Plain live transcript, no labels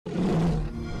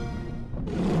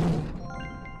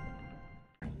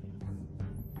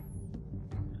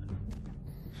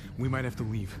We might have to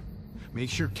leave. Make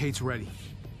sure Kate's ready.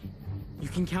 You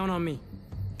can count on me.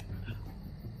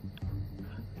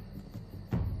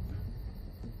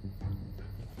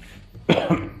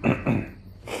 I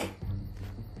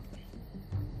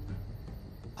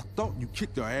thought you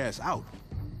kicked our ass out.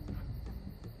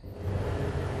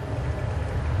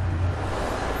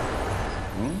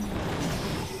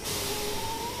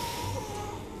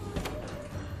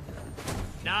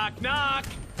 Knock, knock!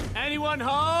 Anyone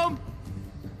home?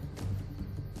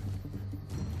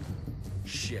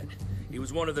 Shit. He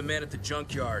was one of the men at the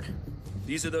junkyard.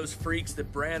 These are those freaks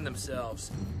that brand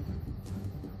themselves.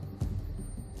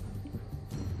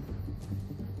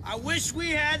 I wish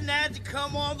we hadn't had to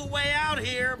come all the way out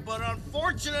here, but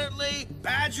unfortunately,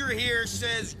 Badger here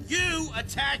says you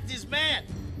attacked his man.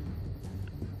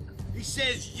 He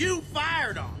says you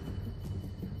fired on him.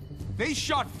 They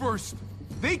shot first.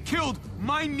 They killed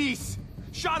my niece.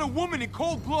 Shot a woman in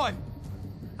cold blood.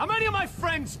 How many of my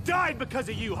friends died because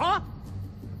of you, huh?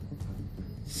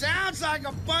 Sounds like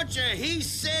a bunch of he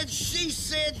said, she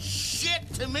said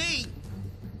shit to me.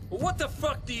 Well, what the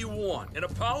fuck do you want? An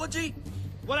apology?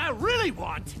 What I really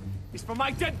want is for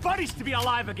my dead buddies to be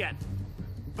alive again.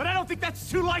 But I don't think that's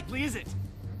too likely, is it?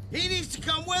 He needs to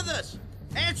come with us.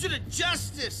 Answer to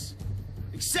justice.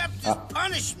 Accept his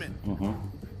punishment.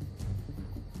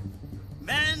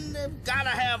 Men have gotta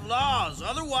have laws,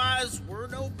 otherwise we're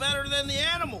no better than the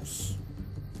animals.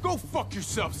 Go fuck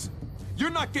yourselves. You're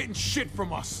not getting shit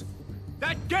from us.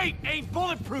 That gate ain't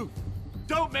bulletproof.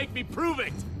 Don't make me prove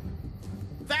it.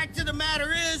 Fact of the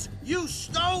matter is, you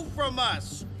stole from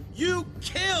us. You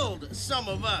killed some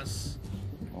of us.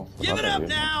 Give it up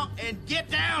now and get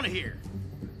down here.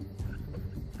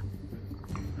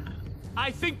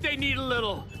 I think they need a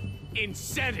little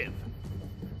incentive.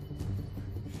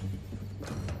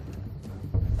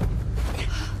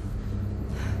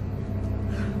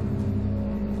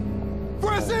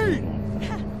 Francine!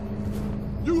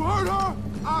 You hurt her?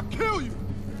 I'll kill you.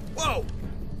 Whoa!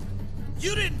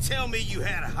 You didn't tell me you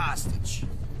had a hostage.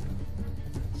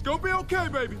 It's gonna be okay,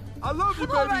 baby. I love you,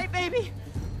 baby. All right, baby.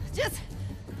 Just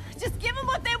give them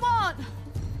what they want.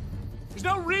 There's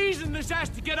no reason this has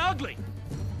to get ugly.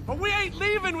 But we ain't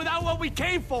leaving without what we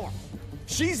came for.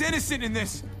 She's innocent in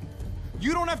this.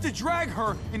 You don't have to drag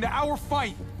her into our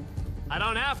fight. I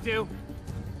don't have to,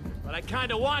 but I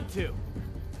kinda want to.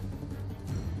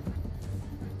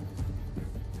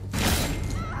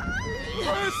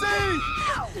 Francine!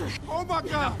 Oh my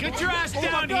God! Now get your ass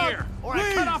down here, or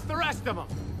I cut off the rest of them.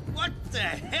 What the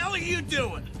hell are you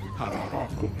doing?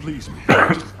 Please,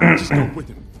 man. Just go with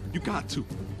him. You got to.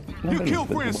 You killed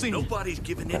Francine! Nobody's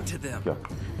giving in to them.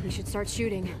 We should start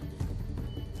shooting.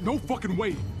 No fucking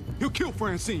way! He'll kill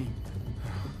Francine!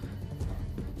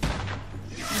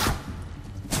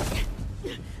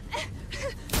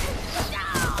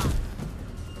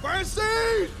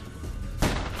 Francine!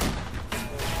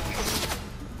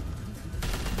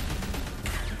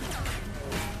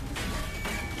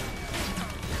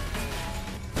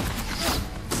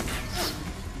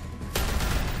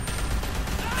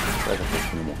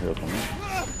 Não morreu também.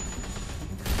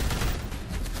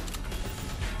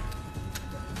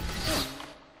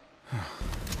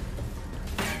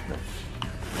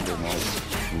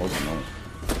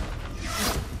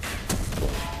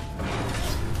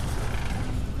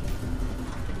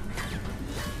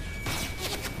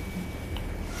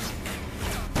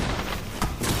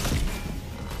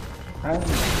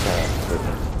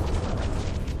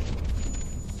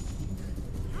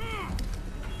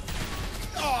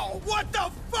 Oh, what the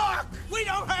fuck? We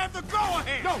don't have the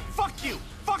go-ahead! No, fuck you!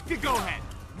 Fuck the go-ahead!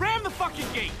 Ram the fucking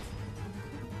gate!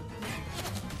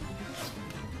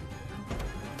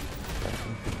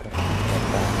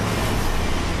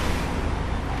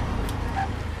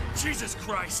 Jesus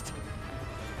Christ!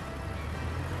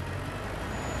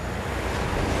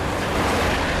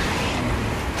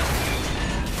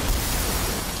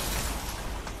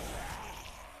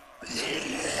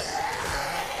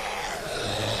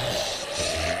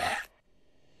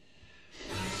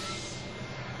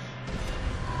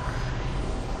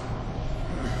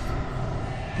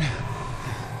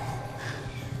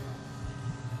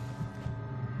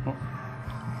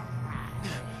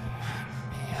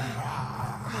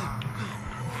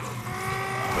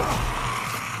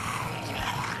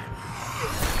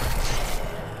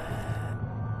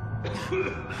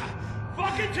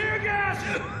 Fucking tear gas!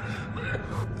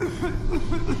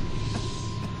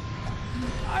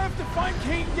 I have to find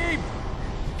Kate and Gabe.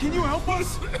 Can you help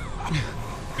us?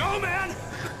 Go, man!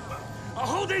 I'll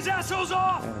hold these assholes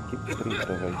off! Cara, que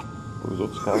treta, velho. Os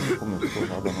outros caras que começou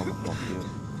lá da nova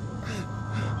fronteira.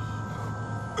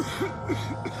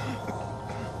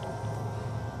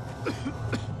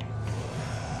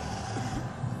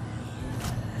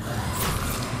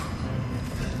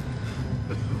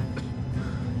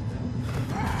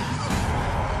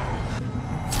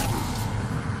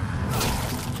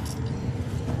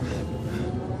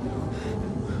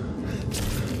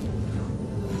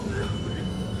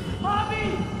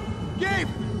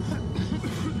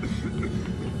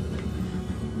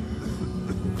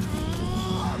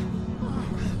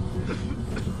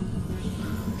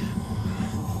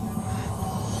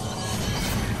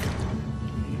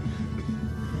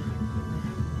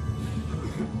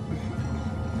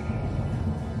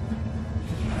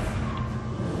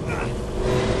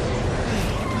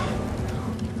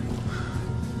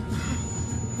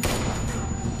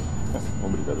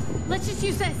 Let's just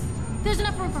use this. There's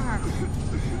enough room for her.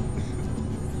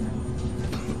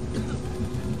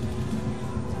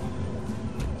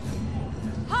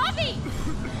 Hobby!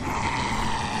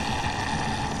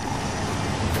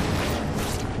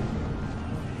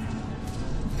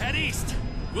 Head east.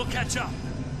 We'll catch up.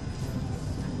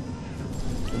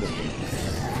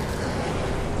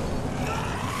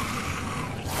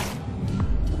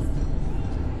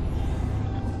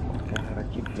 Cara,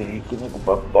 que velho, que nego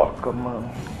babaca, mano.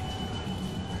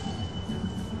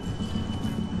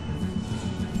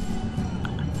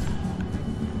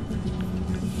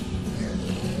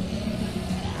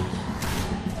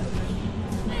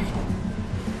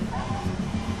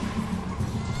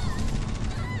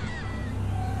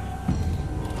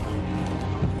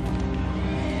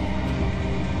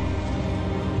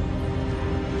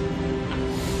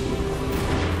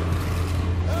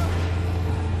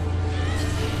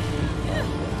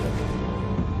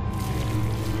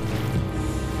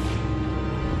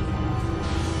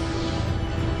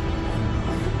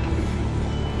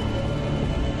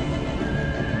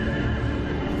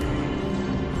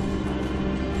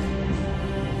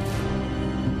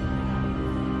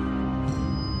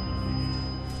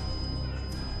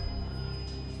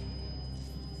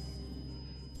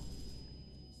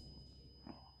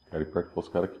 Cara, e pior que foi os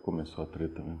caras que começou a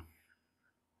treta mesmo.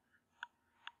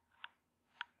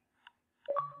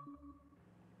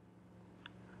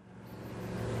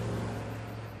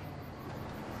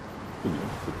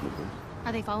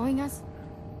 Are they following us?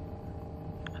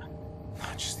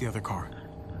 Just the other car.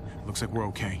 Looks like we're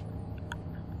okay.